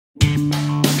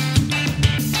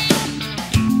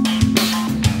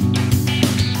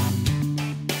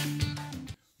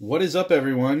What is up,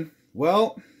 everyone?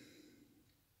 Well,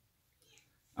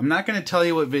 I'm not going to tell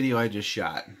you what video I just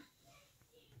shot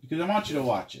because I want you to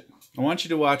watch it. I want you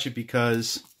to watch it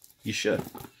because you should.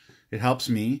 It helps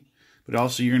me, but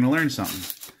also you're going to learn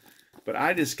something. But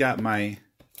I just got my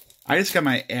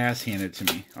ass handed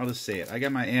to me. I'll just say it. I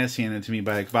got my ass handed to me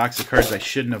by a box of cards I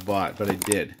shouldn't have bought, but I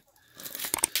did.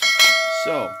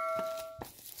 So,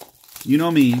 you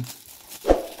know me.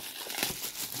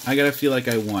 I gotta feel like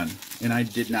I won, and I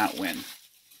did not win.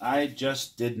 I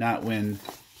just did not win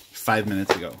 5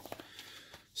 minutes ago.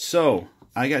 So,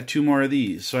 I got 2 more of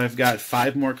these. So I've got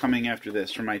 5 more coming after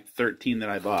this from my 13 that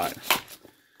I bought.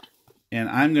 And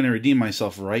I'm going to redeem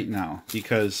myself right now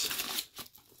because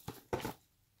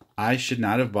I should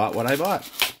not have bought what I bought.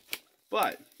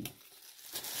 But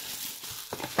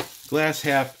glass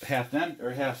half empty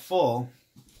or half full.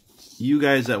 You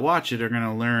guys that watch it are going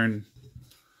to learn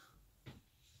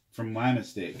from my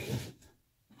mistake.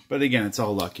 But again, it's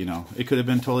all luck, you know. It could have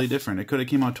been totally different. It could have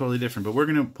came out totally different. But we're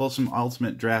going to pull some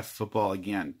Ultimate Draft Football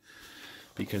again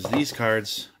because these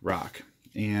cards rock.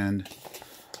 And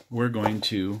we're going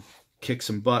to kick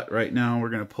some butt right now. We're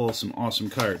going to pull some awesome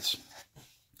cards.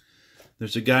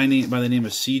 There's a guy by the name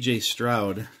of CJ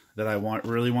Stroud that I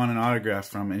really want an autograph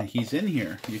from, and he's in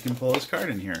here. You can pull his card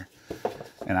in here.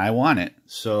 And I want it.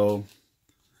 So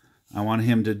I want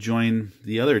him to join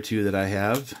the other 2 that I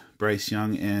have, Bryce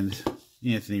Young and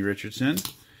Anthony Richardson.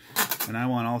 And I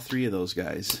want all 3 of those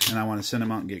guys. And I want to send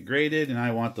them out and get graded, and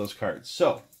I want those cards.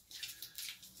 So,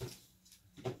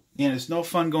 and it's no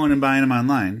fun going and buying them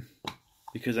online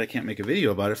because I can't make a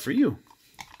video about it for you.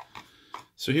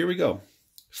 So here we go.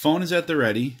 Phone is at the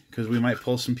ready because we might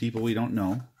pull some people we don't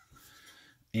know.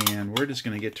 And we're just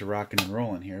going to get to rocking and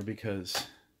rolling here because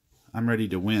I'm ready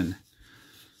to win.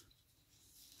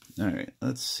 All right,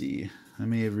 let's see. I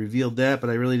may have revealed that, but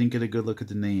I really didn't get a good look at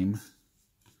the name.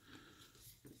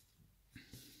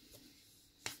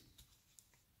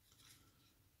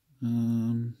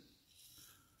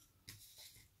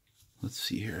 Let's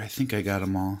see here. I think I got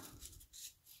them all.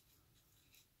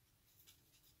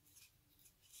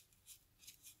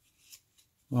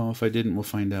 Well, if I didn't, we'll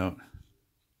find out.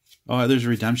 Oh, there's a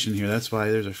redemption here. That's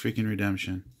why there's a freaking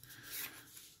redemption.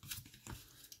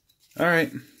 All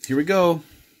right, here we go.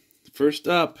 First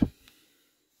up.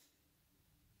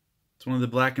 It's one of the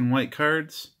black and white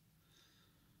cards.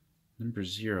 Number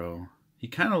 0. He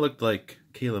kind of looked like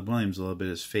Caleb Williams a little bit,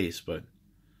 his face, but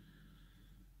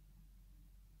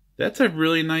that's a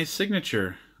really nice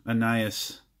signature,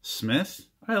 Ainias Smith.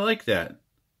 I like that.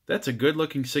 That's a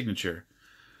good-looking signature.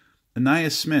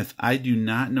 Ainias Smith, I do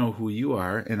not know who you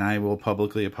are, and I will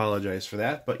publicly apologize for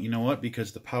that. But you know what?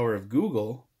 Because the power of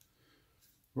Google,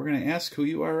 we're going to ask who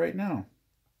you are right now.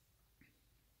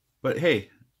 But hey,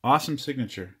 awesome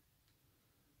signature.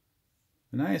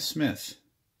 Ainias Smith.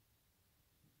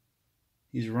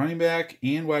 He's running back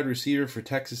and wide receiver for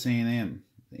Texas A&M.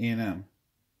 And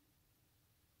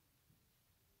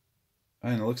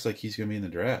it looks like he's going to be in the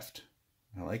draft.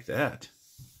 I like that.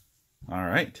 All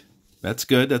right. That's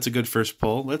good. That's a good first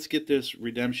pull. Let's get this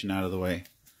redemption out of the way.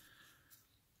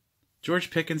 George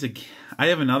Pickens. I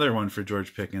have another one for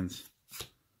George Pickens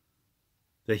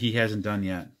that he hasn't done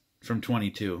yet from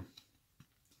 22.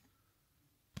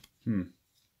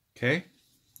 Okay.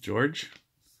 George.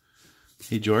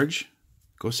 Hey, George.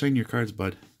 Go sign your cards,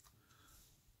 bud.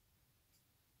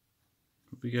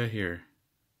 What we got here?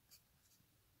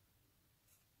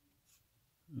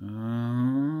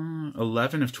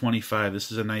 11 of 25.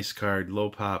 This is a nice card.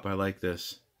 Low pop. I like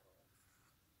this.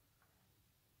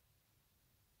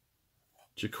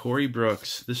 Ja'Cory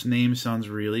Brooks. This name sounds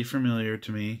really familiar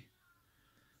to me.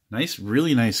 Nice,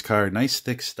 really nice card. Nice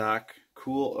thick stock.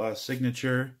 Cool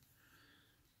signature.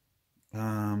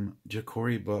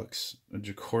 Ja'Cory Brooks.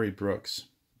 Ja'Cory Brooks.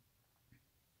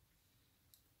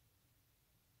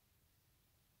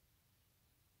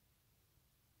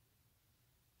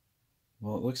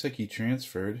 Well, it looks like he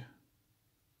transferred.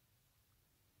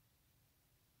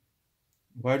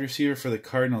 Wide receiver for the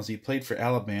Cardinals. He played for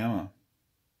Alabama.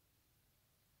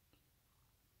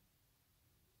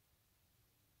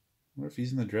 I wonder if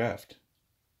he's in the draft.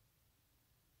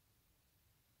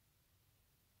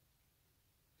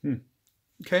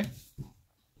 Okay.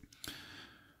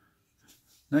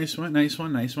 Nice one, nice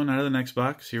one, nice one. Out of the next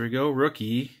box. Here we go.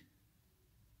 Rookie.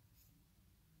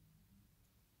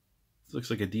 This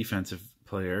looks like a defensive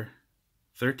player.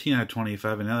 13 out of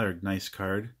 25. Another nice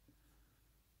card.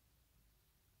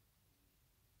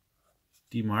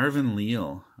 DeMarvin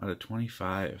Leal out of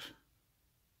 25.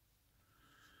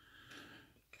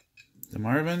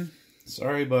 DeMarvin,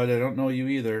 sorry, bud, I don't know you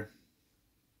either.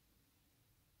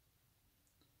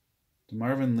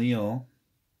 DeMarvin Leal.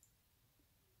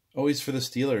 Oh, he's for the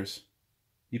Steelers.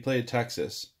 He played at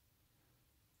Texas.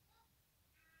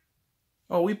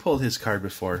 Oh, we pulled his card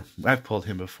before. I've pulled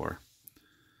him before.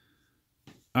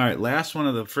 All right, last one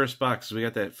of the first box. We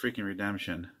got that freaking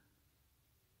redemption.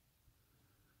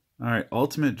 All right,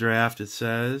 Ultimate Draft, it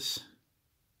says.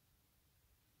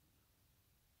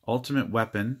 Ultimate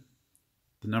Weapon.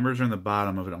 The numbers are on the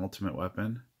bottom of an Ultimate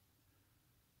Weapon.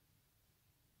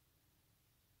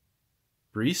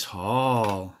 Breece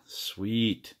Hall.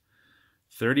 Sweet.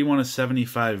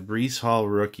 31/75. Breece Hall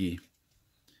rookie.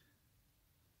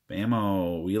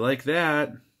 Bammo. We like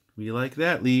that. We like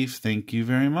that, Leaf. Thank you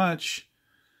very much.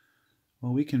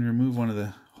 Well, we can remove one of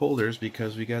the holders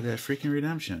because we got that freaking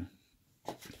redemption.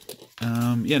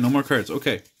 Yeah, no more cards.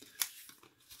 Okay.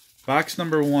 Box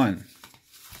number 1.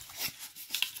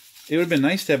 It would have been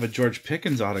nice to have a George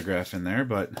Pickens autograph in there,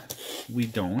 but we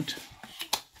don't.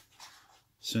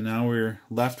 So now we're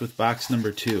left with box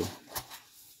number 2.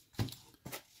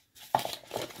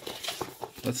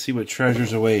 Let's see what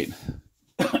treasures await.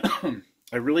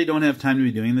 I really don't have time to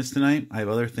be doing this tonight. I have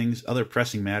other things, other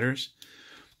pressing matters.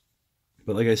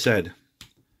 But like I said,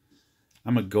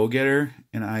 I'm a go-getter,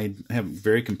 and I am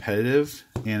very competitive.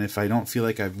 And if I don't feel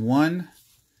like I've won,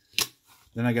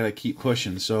 then I got to keep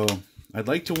pushing. So I'd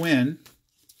like to win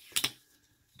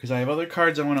because I have other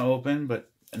cards I want to open, but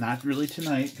not really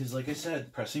tonight because, like I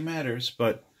said, pressing matters.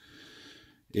 But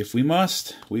if we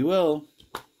must, we will.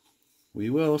 We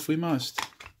will if we must.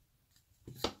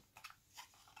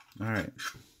 All right.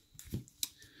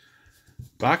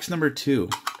 Box number 2.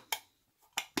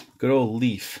 Good old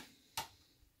Leaf.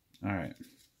 All right.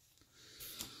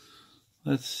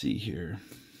 Let's see here.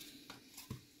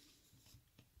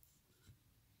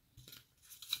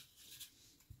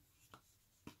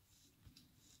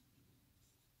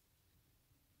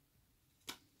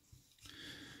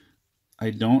 I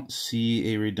don't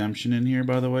see a redemption in here,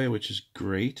 by the way, which is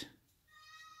great.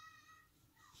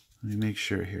 Let me make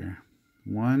sure here.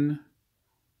 1,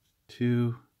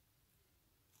 2.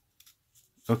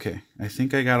 Okay, I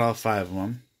think I got all 5 of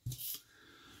them.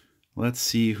 Let's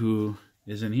see who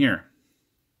is in here.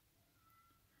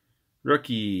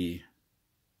 Rookie.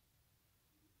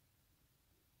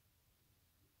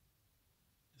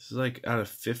 This is like out of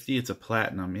 50. It's a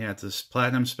platinum. Yeah, it's a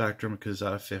platinum spectrum because it's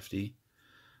out of 50.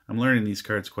 I'm learning these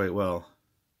cards quite well.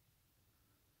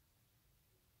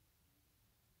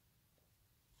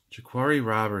 Jaquari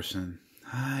Robertson.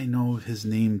 I know his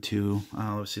name too.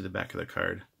 Let's see the back of the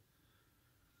card.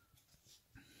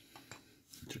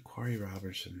 Jaquari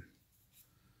Robertson.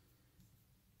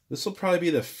 This will probably be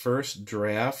the first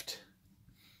draft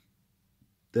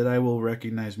that I will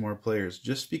recognize more players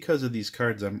just because of these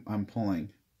cards I'm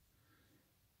pulling.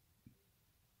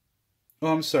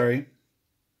 Oh, I'm sorry.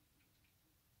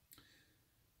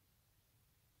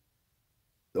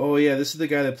 Oh, yeah, this is the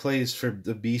guy that plays for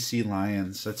the BC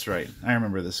Lions. That's right. I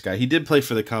remember this guy. He did play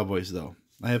for the Cowboys, though.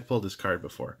 I have pulled this card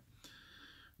before.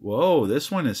 Whoa,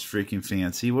 this one is freaking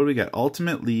fancy. What do we got?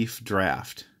 Ultimate Leaf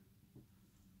Draft.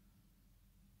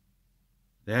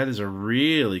 That is a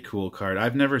really cool card.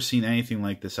 I've never seen anything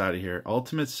like this out of here.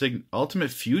 Ultimate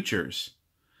Futures.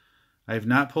 I have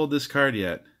not pulled this card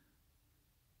yet.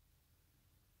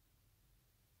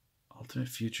 Ultimate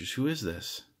Futures. Who is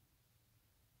this?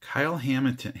 Kyle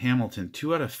Hamilton,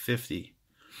 2 out of 50.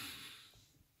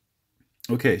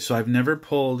 Okay, so I've never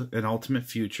pulled an Ultimate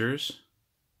Futures.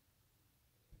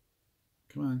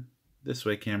 Come on. This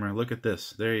way, camera. Look at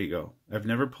this. There you go. I've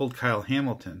never pulled Kyle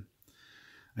Hamilton.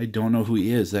 I don't know who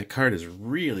he is. That card is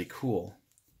really cool.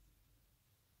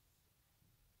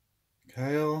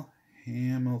 Kyle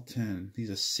Hamilton.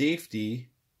 He's a safety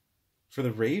for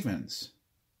the Ravens.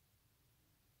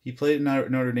 He played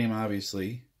at Notre Dame,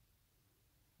 obviously.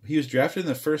 He was drafted in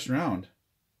the first round.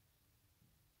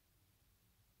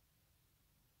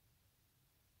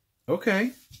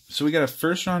 Okay, so we got a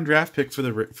first-round draft pick for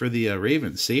the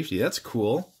Ravens safety. That's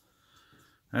cool.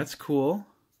 That's cool.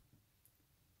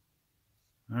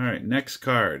 All right, next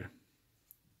card.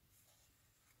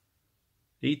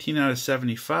 18 out of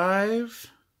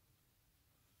 75.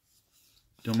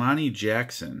 Domani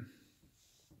Jackson.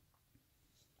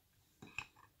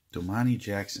 Domani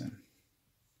Jackson.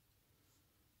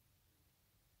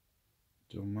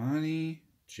 Domani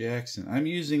Jackson. I'm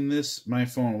using my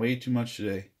phone way too much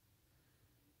today.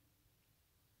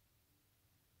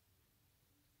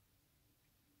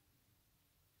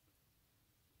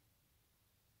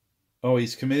 Oh,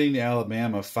 he's committing to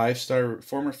Alabama.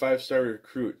 Former five-star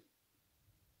recruit.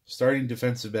 Starting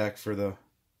defensive back for the...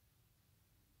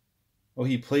 Oh,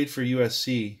 he played for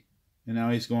USC, and now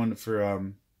he's going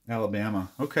for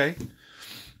Alabama. Okay.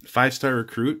 5-star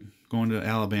recruit going to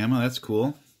Alabama. That's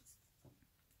cool.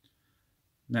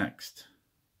 Next.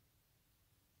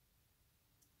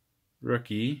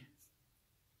 Rookie.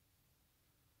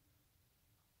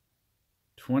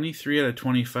 23 out of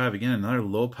 25. Again, another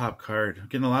low pop card. I'm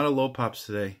getting a lot of low pops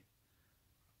today.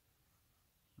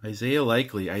 Isaiah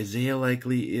Likely. Isaiah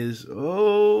Likely is...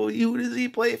 Oh, who does he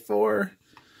play for?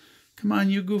 Come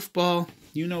on, you goofball.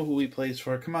 You know who he plays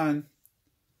for. Come on.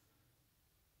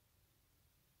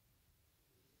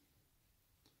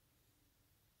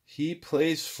 He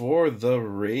plays for the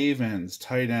Ravens.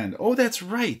 Tight end. Oh, that's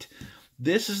right.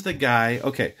 This is the guy...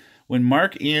 Okay, when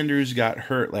Mark Andrews got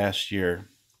hurt last year...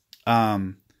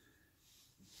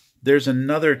 there's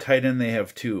another tight end they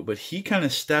have too, but he kind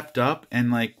of stepped up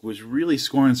and like was really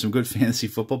scoring some good fantasy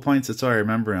football points. That's how I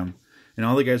remember him. And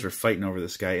all the guys were fighting over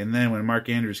this guy. And then when Mark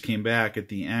Andrews came back at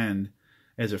the end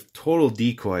as a total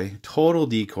decoy,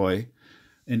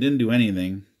 and didn't do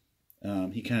anything,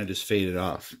 he kind of just faded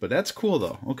off. But that's cool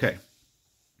though. Okay.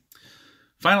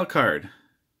 Final card.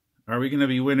 Are we going to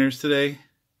be winners today?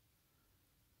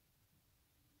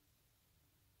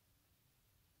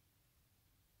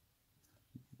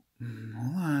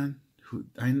 Hold on.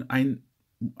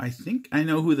 I think I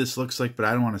know who this looks like, but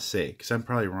I don't want to say because I'm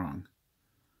probably wrong.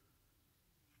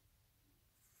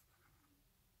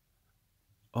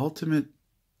 Ultimate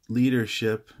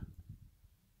Leadership.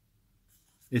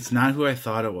 It's not who I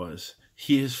thought it was.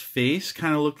 His face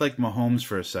kind of looked like Mahomes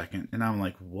for a second, and I'm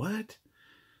like, what?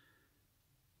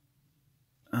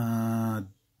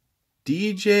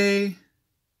 DJ.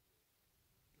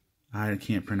 I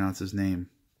can't pronounce his name.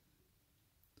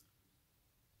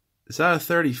 It's out of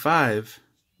 35.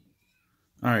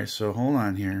 All right, so hold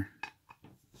on here.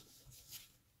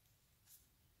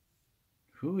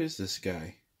 Who is this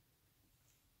guy?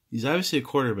 He's obviously a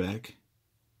quarterback.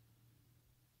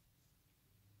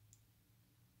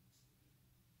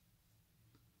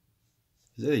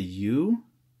 Is that a U?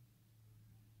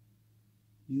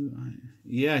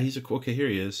 Yeah, he's a... Okay, here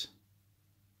he is.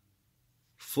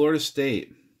 Florida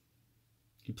State.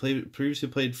 He previously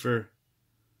played for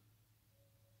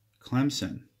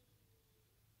Clemson.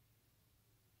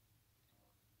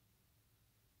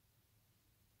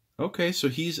 Okay, so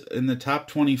he's in the top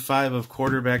 25 of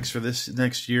quarterbacks for this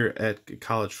next year at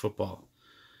college football.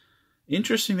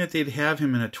 Interesting that they'd have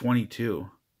him in a 22.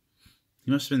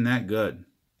 He must have been that good.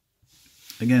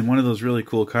 Again, one of those really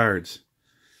cool cards.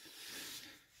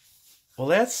 Well,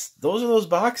 those are those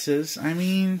boxes. I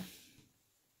mean,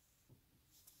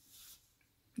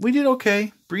 we did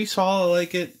okay. Breece Hall, I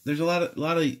like it. There's a lot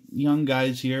of young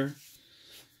guys here.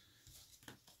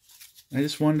 I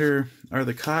just wonder, are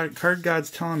the card gods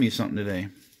telling me something today?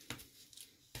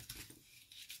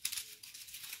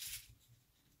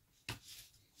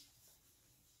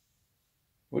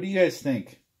 What do you guys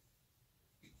think?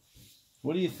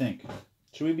 What do you think?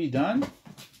 Should we be done?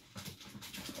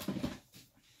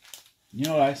 You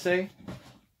know what I say?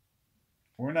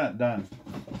 We're not done.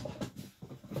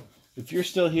 If you're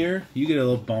still here, you get a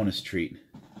little bonus treat.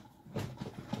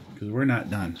 Because we're not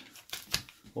done.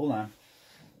 Hold on.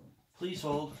 Please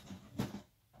hold.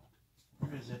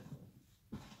 Where is it?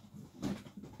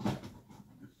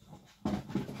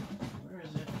 Where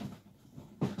is it?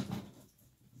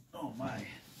 Oh my.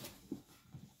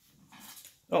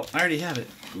 Oh, I already have it,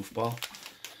 goofball.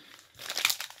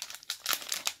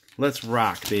 Let's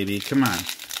rock, baby. Come on.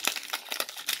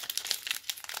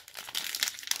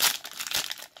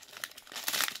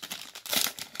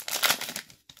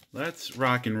 Let's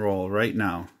rock and roll right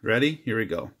now. Ready? Here we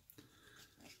go.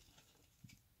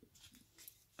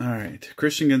 All right.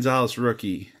 Christian Gonzalez,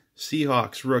 rookie.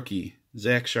 Seahawks, rookie.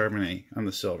 Zach Charbonnet on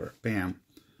the silver. Bam.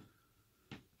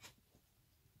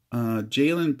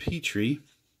 Jalen Petrie.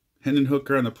 Hendon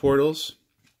Hooker on the portals.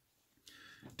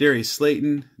 Darius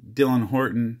Slayton. Dylan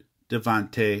Horton.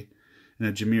 Devontae. And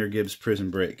a Jahmyr Gibbs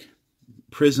Prism Break.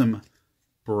 Prism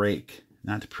Break.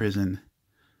 Not prison.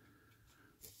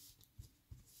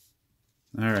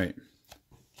 All right.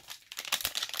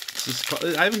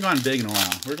 I haven't gone big in a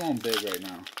while. We're going big right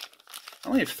now. I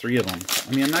only have 3 of them.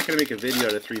 I mean, I'm not going to make a video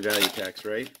out of 3 value packs,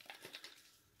 right?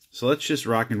 So let's just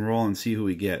rock and roll and see who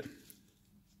we get.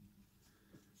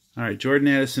 All right, Jordan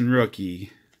Addison,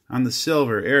 rookie. On the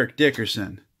silver, Eric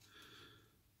Dickerson.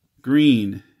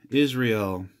 Green,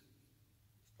 Israel.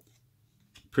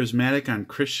 Prismatic on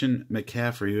Christian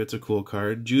McCaffrey. That's a cool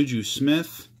card. Juju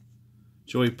Smith.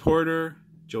 Joey Porter.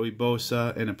 Joey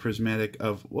Bosa. And a prismatic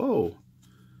of... Whoa.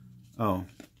 Oh.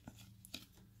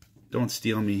 Don't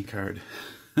steal me card.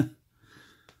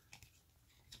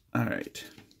 All right.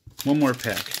 One more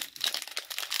pack.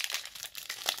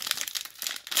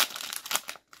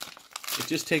 It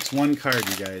just takes one card,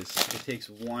 you guys. It takes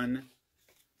one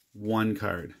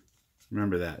card.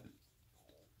 Remember that.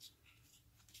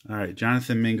 All right,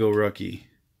 Jonathan Mingo rookie.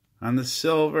 On the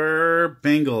silver,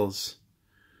 Bengals,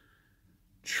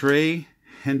 Trey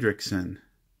Hendrickson.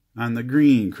 On the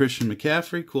green, Christian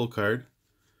McCaffrey, cool card.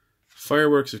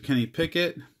 Fireworks of Kenny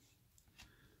Pickett,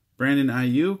 Brandon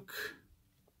Ayuk,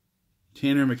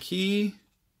 Tanner McKee,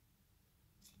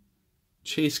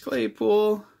 Chase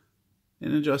Claypool,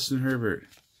 and a Justin Herbert.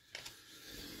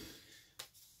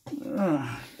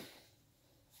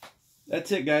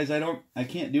 That's it, guys. I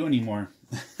can't do anymore.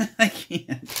 I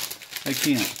can't.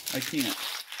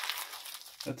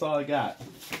 That's all I got.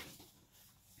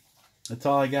 That's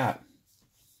all I got.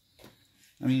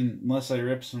 I mean, unless I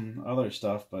rip some other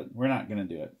stuff, but we're not going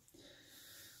to do it.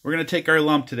 We're going to take our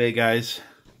lump today, guys.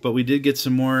 But we did get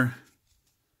some more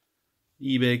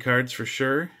eBay cards for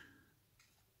sure.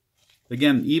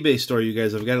 Again, eBay store, you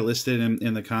guys. I've got it listed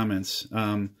in the comments.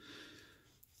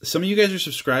 Some of you guys are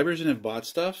subscribers and have bought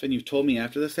stuff, and you've told me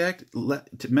after the fact,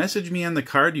 message me on the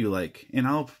card you like, and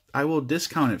I will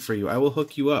discount it for you. I will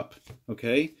hook you up,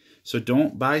 okay? So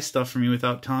don't buy stuff from me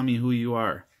without telling me who you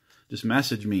are. Just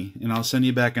message me, and I'll send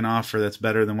you back an offer that's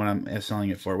better than what I'm selling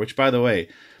it for. Which, by the way,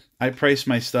 I price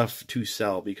my stuff to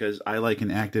sell because I like an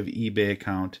active eBay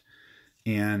account.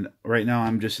 And right now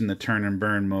I'm just in the turn and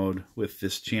burn mode with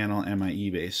this channel and my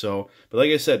eBay. So, but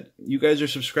like I said, you guys are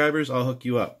subscribers. I'll hook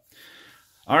you up.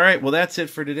 All right, well, that's it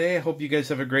for today. I hope you guys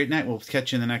have a great night. We'll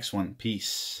catch you in the next one.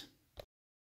 Peace.